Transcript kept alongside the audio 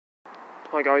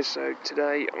Hi guys, so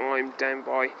today I'm down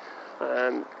by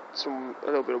a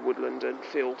little bit of woodland and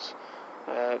fields,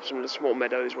 some of the small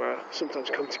meadows where I sometimes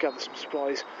come to gather some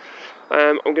supplies.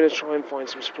 I'm going to try and find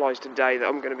some supplies today that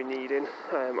I'm going to be needing.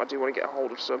 I do want to get a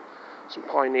hold of some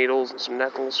pine needles and some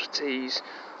nettles for teas,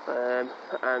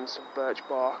 and some birch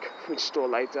bark for me to store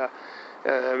later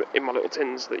in my little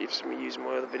tins that you've seen me use in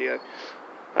my other video.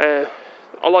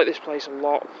 I like this place a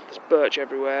lot. There's birch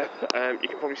everywhere. You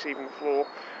can probably see from the floor.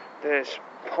 There's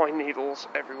pine needles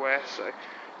everywhere, so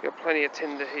you've got plenty of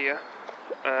tinder here.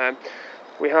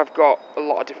 We have got a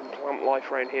lot of different plant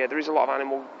life around here. There is a lot of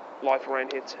animal life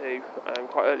around here too.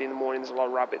 Quite early in the morning, there's a lot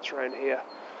of rabbits around here.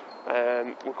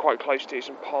 We're quite close to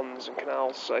some ponds and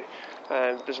canals, so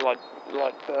there's a lot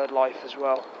of bird life as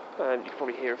well. You can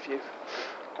probably hear a few.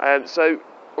 So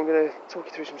I'm going to talk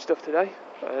you through some stuff today,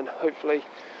 and hopefully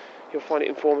you'll find it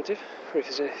informative.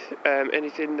 If there's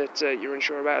anything that you're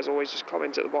unsure about, as always, just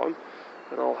comment at the bottom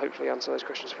and I'll hopefully answer those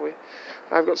questions for you.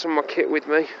 I've got some of my kit with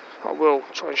me. I will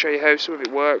try and show you how some of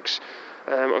it works.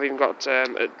 I've even got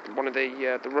one of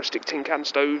the rustic tin can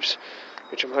stoves,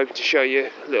 which I'm hoping to show you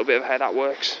a little bit of how that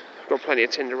works. I've got plenty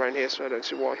of tinder around here, so I don't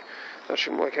see why that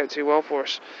shouldn't work out too well for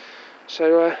us.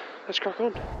 So let's crack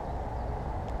on.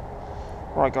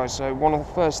 Right guys, so one of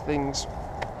the first things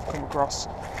I've come across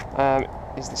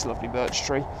is this lovely birch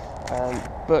tree.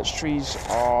 Birch trees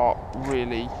are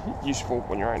really useful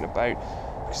when you're out and about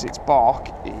because its bark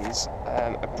is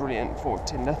a brilliant form of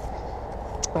tinder.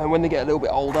 When they get a little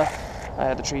bit older,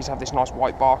 the trees have this nice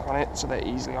white bark on it, so they're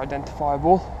easily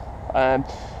identifiable.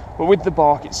 But with the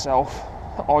bark itself,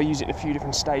 I'll use it in a few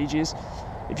different stages.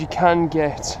 If you can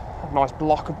get a nice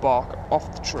block of bark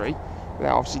off the tree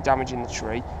without obviously damaging the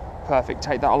tree, perfect,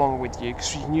 take that along with you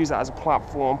because you can use that as a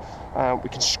platform. We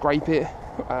can scrape it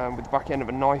with the back end of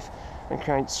a knife and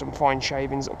create some fine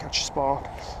shavings that will catch a spark.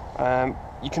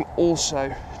 You can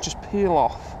also just peel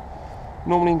off,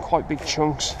 normally in quite big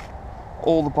chunks,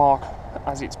 all the bark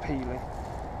as it's peeling,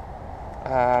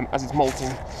 as it's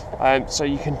molting. So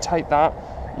you can take that,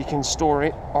 you can store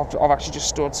it. I've actually just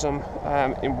stored some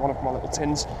in one of my little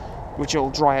tins, which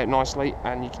will dry out nicely,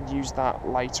 and you can use that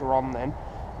later on then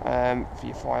for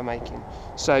your fire making.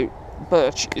 So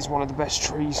birch is one of the best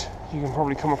trees you can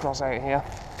probably come across out here.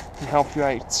 It can help you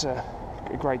out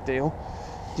a great deal.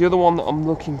 The other one that I'm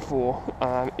looking for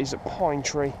is a pine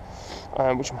tree,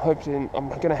 which I'm hoping I'm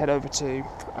going to head over to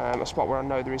a spot where I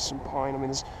know there is some pine. I mean,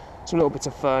 there's some little bits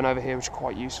of fern over here which are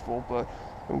quite useful, but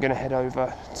I'm going to head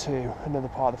over to another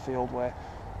part of the field where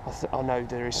I know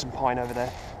there is some pine over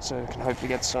there, so I can hopefully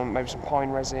get maybe some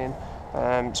pine resin,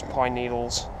 some pine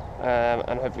needles,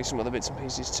 and hopefully some other bits and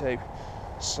pieces too.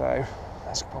 So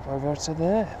let's pop over to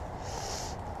there.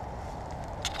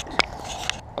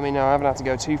 I mean, I haven't had to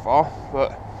go too far,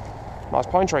 but nice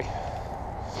pine tree.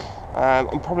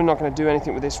 I'm probably not going to do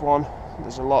anything with this one.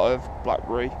 There's a lot of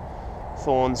blackberry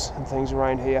thorns and things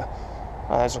around here,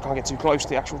 so I can't get too close to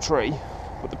the actual tree.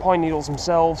 But the pine needles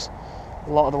themselves,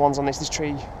 a lot of the ones on this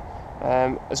tree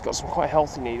has got some quite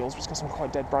healthy needles, but it's got some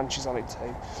quite dead branches on it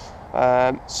too.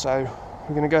 So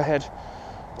we're going to go ahead,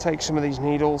 take some of these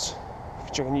needles,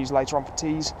 which I can use later on for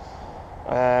teas.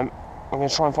 I'm going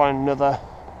to try and find another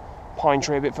pine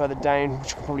tree a bit further down,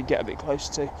 which I can probably get a bit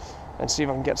closer to, and see if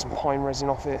I can get some pine resin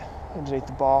off it underneath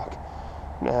the bark.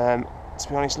 To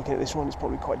be honest, looking at this one, it's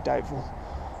probably quite doubtful,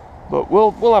 but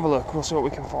we'll have a look. We'll see what we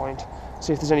can find.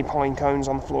 See if there's any pine cones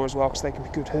on the floor as well, because they can be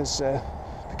good as for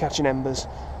catching embers,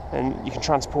 and you can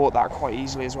transport that quite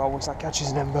easily as well once that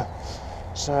catches an ember.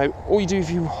 So all you do if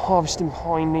you're harvesting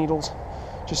pine needles,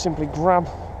 just simply grab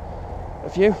a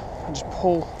few and just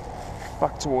pull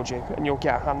back towards you, and you'll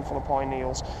get a handful of pine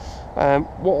needles.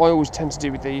 What I always tend to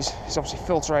do with these is obviously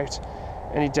filter out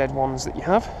any dead ones that you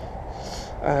have,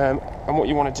 and what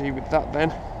you want to do with that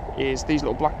then is these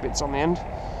little black bits on the end,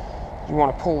 you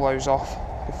want to pull those off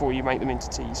before you make them into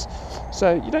teas.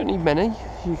 So you don't need many.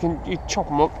 You chop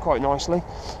them up quite nicely,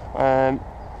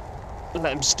 let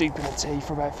them steep in the tea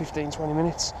for about 15-20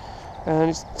 minutes, and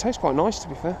it tastes quite nice, to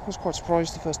be fair. I was quite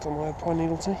surprised the first time I had pine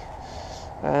needle tea,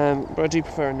 but I do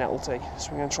prefer a nettle tea,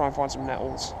 so we're going to try and find some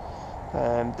nettles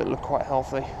that look quite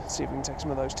healthy. See if we can take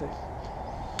some of those too.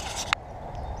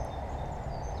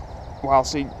 Wow,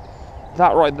 see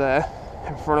that right there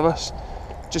in front of us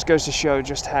just goes to show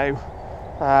just how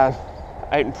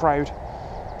out and proud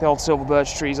the old silver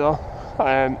birch trees are.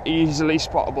 Easily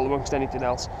spottable amongst anything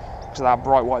else because of that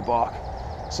bright white bark.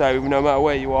 So no matter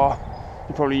where you are,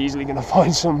 you're probably easily going to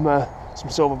find some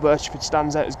silver birch if it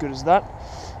stands out as good as that.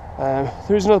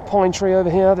 There is another pine tree over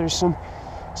here. There's some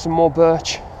more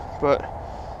birch, but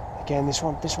again, this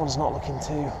one's not looking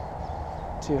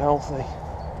too healthy.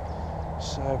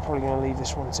 So probably going to leave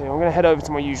this one too. I'm going to head over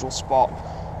to my usual spot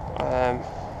and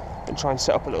try and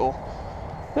set up a little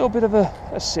bit of a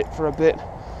sit for a bit.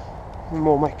 And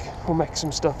we'll make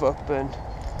some stuff up and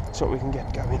see what we can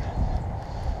get going.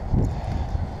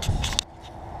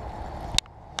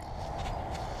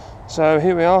 So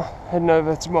here we are, heading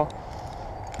over to my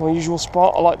usual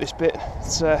spot. I like this bit.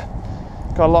 It's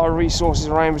got a lot of resources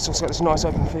around, but it's also got this nice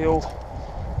open field.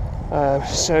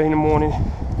 So in the morning,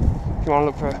 if you want to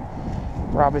look for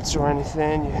rabbits or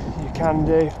anything, you can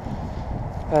do.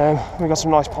 We've got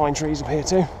some nice pine trees up here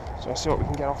too, so I'll see what we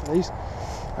can get off of these.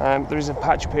 There is a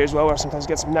patch up here as well where I sometimes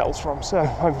get some nettles from, so I'm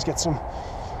hoping to get some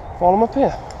while I'm up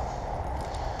here.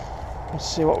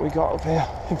 Let's see what we got up here.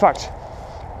 In fact,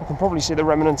 I can probably see the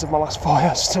remnants of my last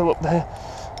fire still up there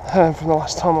from the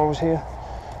last time I was here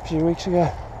a few weeks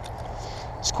ago.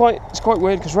 It's quite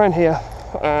weird because around here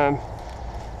I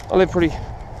live pretty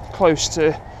close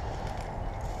to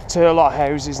a lot of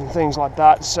houses and things like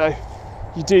that, so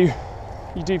you do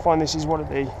find this is one of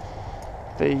the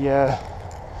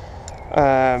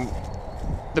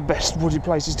best wooded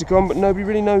places to come, but nobody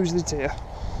really knows that it's here,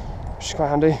 which is quite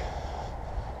handy.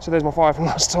 So there's my fire from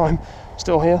last time,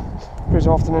 still here. Pretty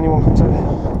often anyone comes over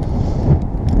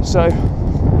here. So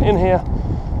in here,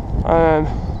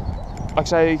 like I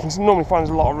say, you can normally find there's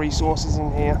a lot of resources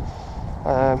in here.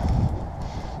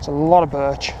 There's a lot of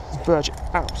birch. There's birch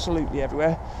absolutely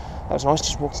everywhere. That was nice,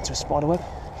 just walked into a spider web.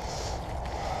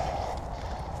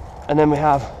 And then we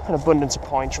have an abundance of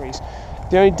pine trees.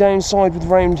 The only downside with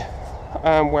around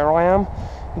where I am,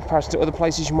 in comparison to other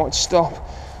places you might stop,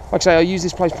 like I say, I use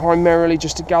this place primarily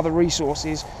just to gather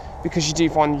resources, because you do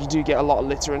find that you do get a lot of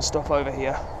litter and stuff over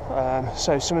here.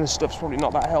 So some of the stuff's probably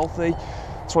not that healthy.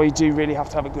 That's why you do really have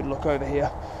to have a good look over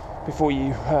here before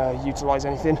you utilise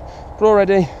anything. But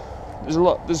already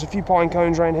there's a few pine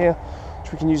cones around here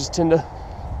which we can use as tinder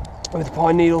with the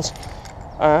pine needles.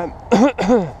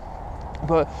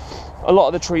 But a lot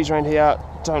of the trees around here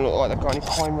don't look like they've got any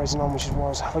pine resin on, which is what I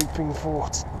was hoping for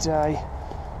today,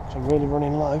 because I'm really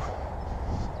running low.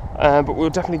 But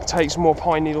we'll definitely take some more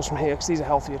pine needles from here, because these are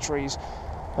healthier trees.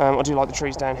 I do like the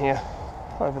trees down here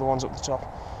over the ones up the top.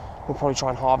 We'll probably try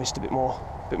and harvest a bit more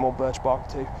birch bark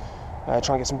too.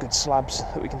 Try and get some good slabs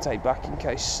that we can take back in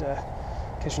case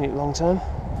we need it long term.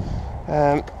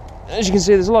 As you can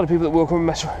see, there's a lot of people that will come and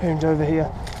mess around over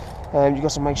here. You've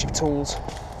got some makeshift tools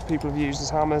people have used as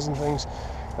hammers and things.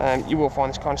 You will find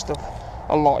this kind of stuff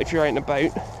a lot if you're out and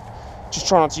about. Just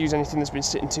try not to use anything that's been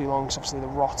sitting too long, because obviously the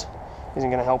rot isn't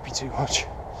going to help you too much.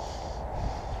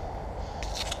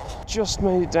 Just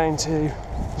made it down to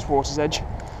this water's edge.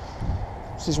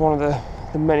 This is one of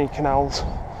the many canals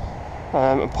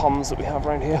and ponds that we have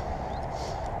around here.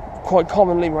 Quite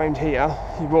commonly around here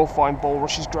you will find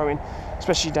bulrushes growing,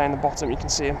 especially down the bottom. You can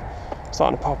see them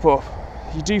starting to pop up.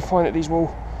 You do find that these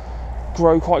will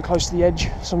grow quite close to the edge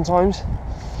sometimes.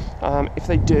 If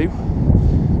they do,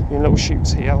 in little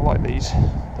shoots here like these,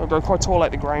 they'll grow quite tall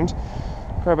out the ground,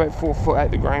 grow about 4 foot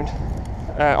out the ground,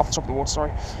 off the top of the water,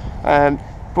 sorry.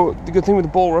 But the good thing with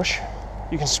the bulrush,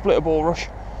 you can split a bulrush,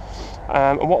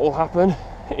 and what will happen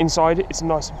inside it, it's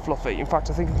nice and fluffy. In fact,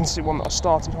 I think I can see one that I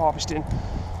started harvesting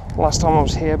last time I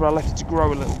was here, but I left it to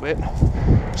grow a little bit.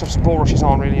 So obviously bulrushes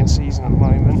aren't really in season at the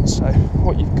moment, so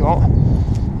what you've got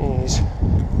is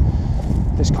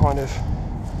this kind of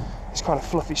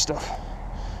fluffy stuff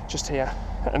just here,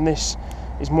 and this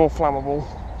is more flammable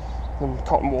than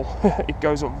cotton wool. It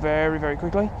goes up very, very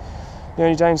quickly. The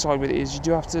only downside with it is you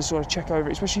do have to sort of check over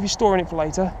it, especially if you're storing it for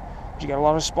later. You get a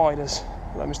lot of spiders,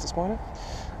 like Mr. Spider,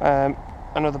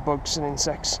 and other bugs and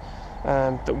insects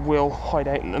that will hide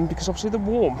out in them, because obviously they're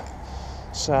warm.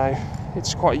 So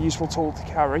it's quite a useful tool to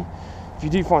carry. If you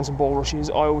do find some bulrushes,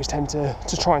 I always tend to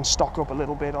try and stock up a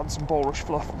little bit on some bulrush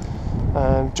fluff,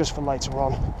 just for later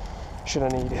on, should I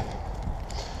need it.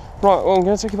 Right, well, I'm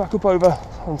going to take you back up over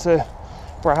onto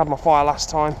where I had my fire last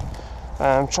time.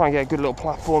 Try and get a good little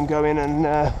platform going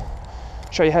and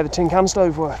show you how the tin can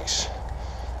stove works.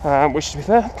 Which, to be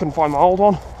fair, couldn't find my old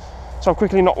one, so I've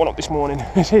quickly knocked one up this morning.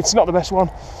 It's not the best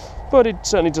one, but it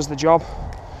certainly does the job.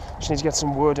 Just need to get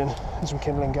some wood and some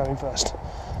kindling going first.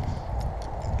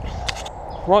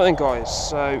 Right then, guys,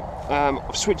 so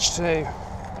I've switched to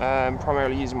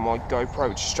primarily using my Gopro,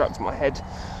 which is strapped to my head.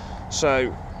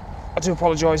 So I do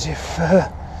apologise if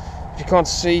you can't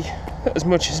see as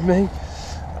much as me,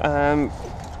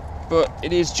 but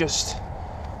it is just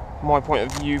my point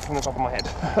of view from the top of my head.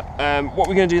 What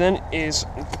we're going to do then is,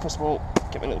 first of all,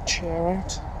 get my little chair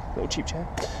out, little cheap chair,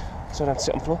 so I don't have to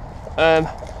sit on the floor.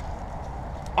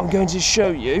 I'm going to show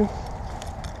you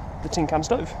the tin can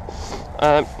stove.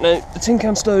 Now, the tin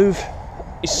can stove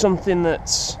is something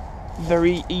that's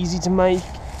very easy to make,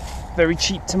 very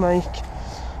cheap to make,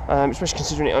 especially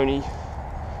considering it only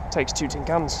takes 2 tin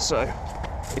cans, so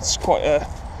it's quite a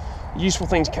useful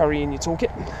thing to carry in your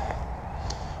toolkit.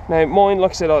 Now mine,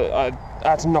 like I said, I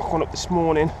had to knock one up this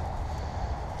morning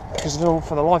because I don't know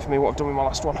for the life of me what I've done with my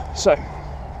last one. So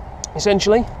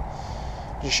essentially,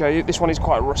 to show you, this one is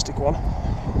quite a rustic one.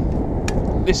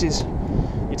 This is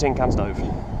your tin can stove.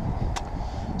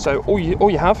 So all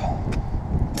you have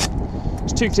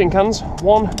is 2 tin cans.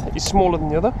 One is smaller than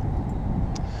the other.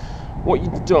 What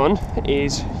you've done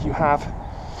is you have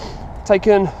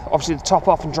taken obviously the top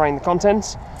off and drained the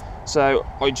contents. So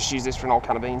I just use this for an old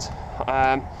can of beans.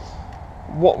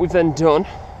 What we've then done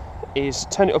is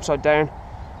turn it upside down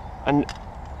and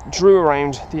drew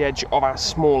around the edge of our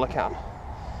smaller can.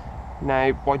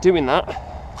 Now by doing that,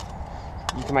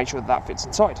 you can make sure that fits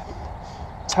inside.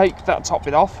 Take that top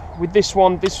bit off. With this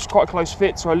one, this was quite a close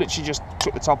fit, so I literally just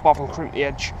took the top off and crimped the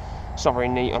edge. It's not very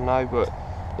neat, I know, but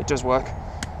it does work.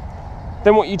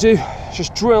 Then what you do is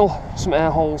just drill some air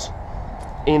holes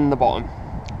in the bottom.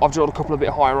 I've drilled a couple a bit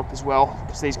higher up as well,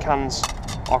 because these cans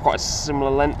are quite a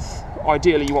similar length.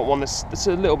 Ideally you want one that's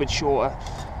a little bit shorter,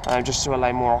 just to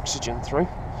allow more oxygen through.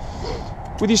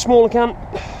 With your smaller can,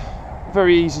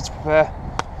 very easy to prepare.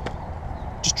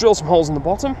 Just drill some holes in the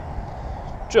bottom,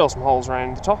 drill some holes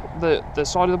around the top, the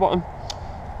side of the bottom,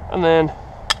 and then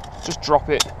just drop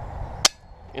it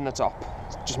in the top.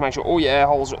 Just make sure all your air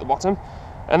holes are at the bottom,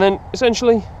 and then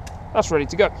essentially that's ready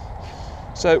to go.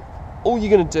 So all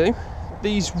you're going to do,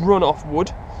 these run off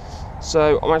wood,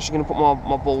 so I'm actually going to put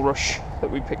my bulrush that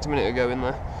we picked a minute ago in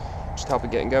there, just to help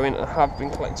it getting going. I have been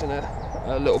collecting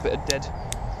a little bit of dead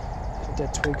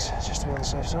twigs just to be on the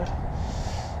safe side.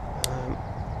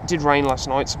 It did rain last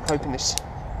night, so I'm hoping this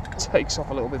takes off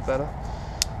a little bit better.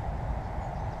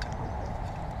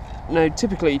 Now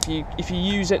typically if you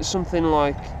use it something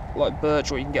like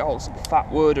birch, or you can get hold of some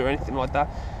fat wood or anything like that,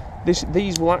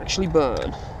 these will actually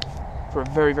burn for a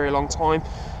very, very long time.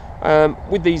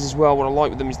 With these as well, what I like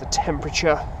with them is the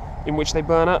temperature in which they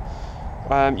burn at.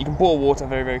 You can boil water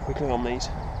very, very quickly on these.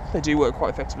 They do work quite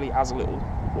effectively as a little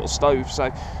stove,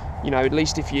 so you know, at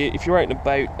least if you're out and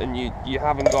about and you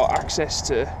haven't got access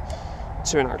to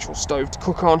an actual stove to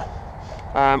cook on,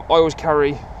 I always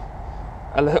carry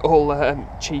a little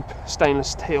cheap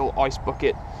stainless steel ice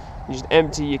bucket. You just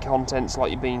empty your contents,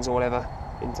 like your beans or whatever,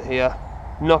 into here,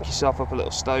 knock yourself up a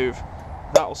little stove.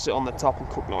 That will sit on the top and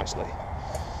cook nicely.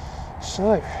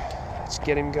 So let's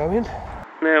get him going.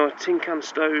 Now a tin can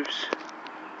stove's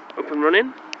up and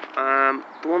running.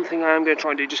 The one thing I am going to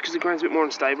try and do, just because the ground's a bit more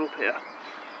unstable up here,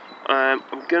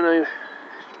 I'm going to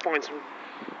find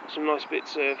some nice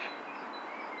bits of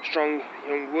strong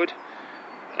young wood,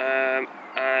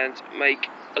 and make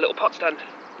a little pot stand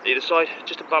either side,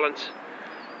 just to balance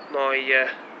my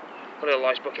little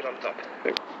ice bucket on top.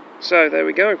 So there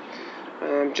we go.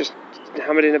 Just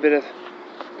hammered in a bit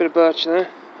of birch there.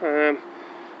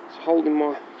 It's holding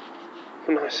my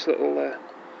nice little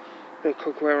bit of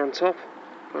cookware on top.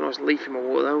 Got a nice leaf in my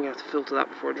water though. I'm going to have to filter that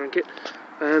before I drink it.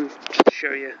 Just to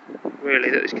show you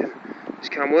really that this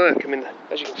can work. I mean,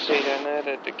 as you can see down there,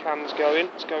 the can's going.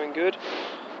 It's going good.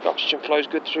 The oxygen flows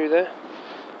good through there.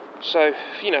 So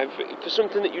you know, for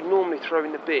something that you'd normally throw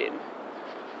in the bin,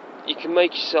 you can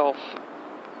make yourself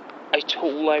a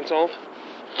tool out of.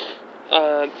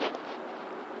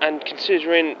 And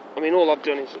considering, I mean, all I've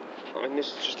done is,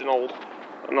 this is just an old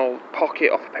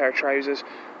pocket off a pair of trousers.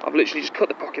 I've literally just cut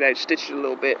the pocket out, stitched it a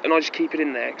little bit, and I just keep it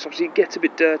in there, because obviously it gets a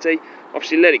bit dirty.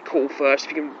 Obviously let it cool first,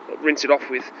 if you can rinse it off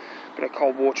with a bit of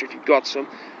cold water if you've got some,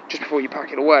 just before you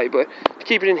pack it away. But if you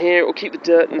keep it in here, it'll keep the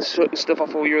dirt and the soot and stuff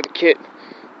off all your other kit.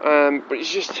 But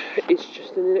it's just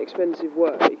an inexpensive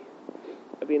way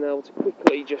of being able to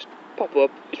quickly just pop up,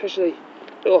 especially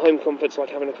little home comforts like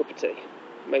having a cup of tea.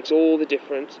 It makes all the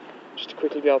difference just to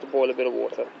quickly be able to boil a bit of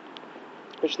water.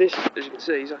 Which this, as you can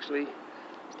see, is actually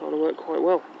starting to work quite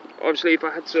well. Obviously, if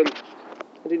I had some,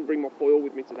 I didn't bring my foil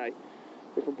with me today.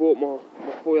 If I brought my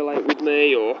foil out with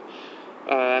me, or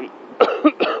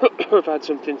or if I had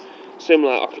something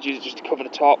similar, I could use it just to cover the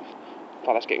top. In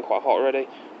fact, that's getting quite hot already.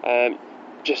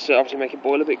 Just to obviously make it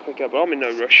boil a bit quicker, but I'm in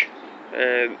no rush.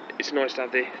 It's nice to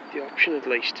have the option at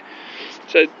least.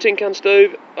 So tin can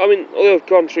stove, I mean, although I've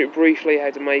gone through briefly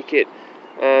how to make it,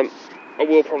 I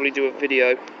will probably do a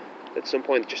video at some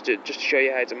point just to show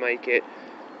you how to make it.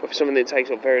 But for something that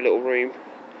takes up very little room,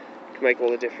 it can make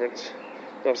all the difference.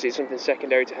 And obviously it's something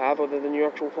secondary to have other than your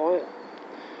actual fire.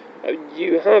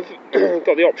 You have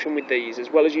got the option with these, as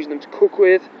well as using them to cook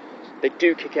with, they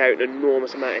do kick out an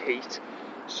enormous amount of heat.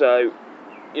 So,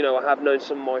 you know, I have known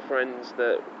some of my friends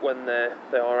that when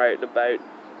they are out and about,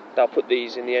 they'll put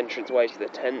these in the entranceway to their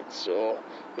tents or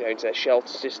into their shelter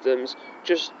systems,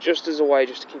 just as a way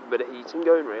just to keep a bit of heating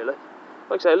going, really.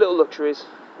 Like I say, little luxuries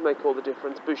make all the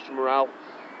difference, boost your morale,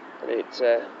 and it,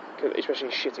 especially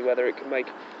in shitty weather, it can make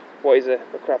what is a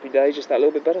crappy day just that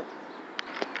little bit better.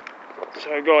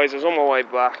 So guys, I was on my way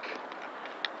back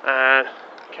and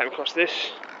came across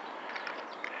this,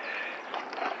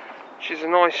 which is a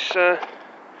nice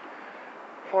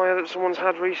fire that someone's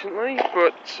had recently,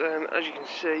 but as you can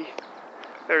see,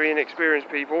 very inexperienced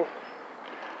people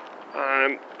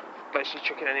basically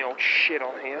chucking any old shit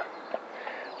on here.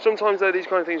 Sometimes though, these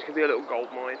kind of things can be a little gold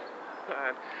mine.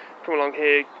 Come along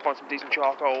here, find some decent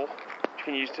charcoal you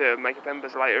can use to make up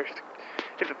embers later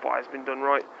if the fire's been done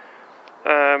right.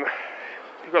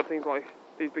 You've got things like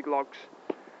these big logs.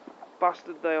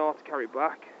 Bastard they are to carry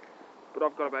back, but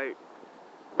I've got about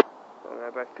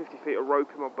 50 feet of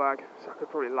rope in my bag, so I could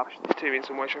probably lash the two in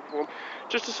some way, shape or form.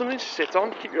 Just as something to sit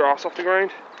on, keep your arse off the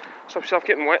ground, stop yourself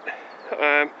getting wet.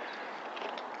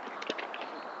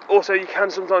 Also, you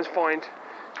can sometimes find,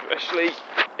 especially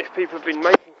if people have been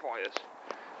making fires,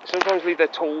 they sometimes leave their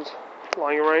tools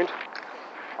lying around.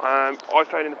 I've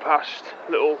found in the past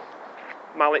little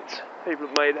mallets people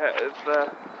have made out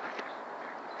of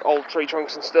old tree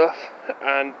trunks and stuff,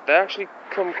 and they actually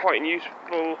come quite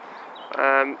useful,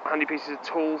 handy pieces of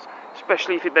tools,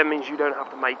 especially if it then means you don't have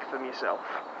to make them yourself,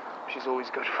 which is always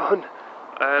good fun.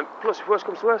 Plus, if worse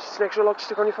comes to worse, it's an extra log to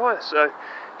stick on your fire. So,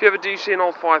 if you ever do see an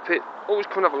old fire pit, always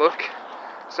come and have a look.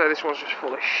 So this one's just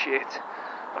full of shit,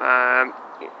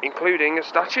 including a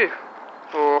statue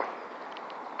for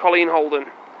Colleen Holden.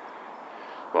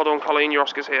 Well done, Colleen, your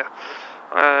Oscar's here.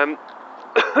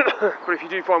 But if you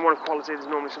do find one of quality, there's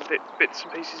normally some bits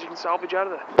and pieces you can salvage out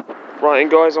of there. Right,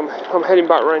 and guys, I'm heading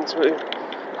back round to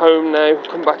home now.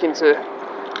 Come back into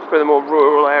a bit more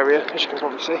rural area, as you can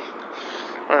probably see.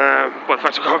 But in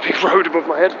fact, I've got a big road above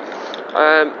my head.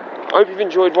 I hope you've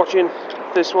enjoyed watching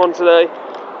this one today.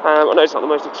 I know it's not the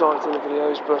most exciting of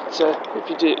videos, but if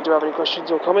you do have any questions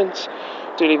or comments,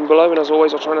 do leave them below, and as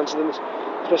always, I'll try and answer them as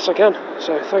best I can.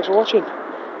 So thanks for watching.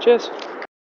 Cheers.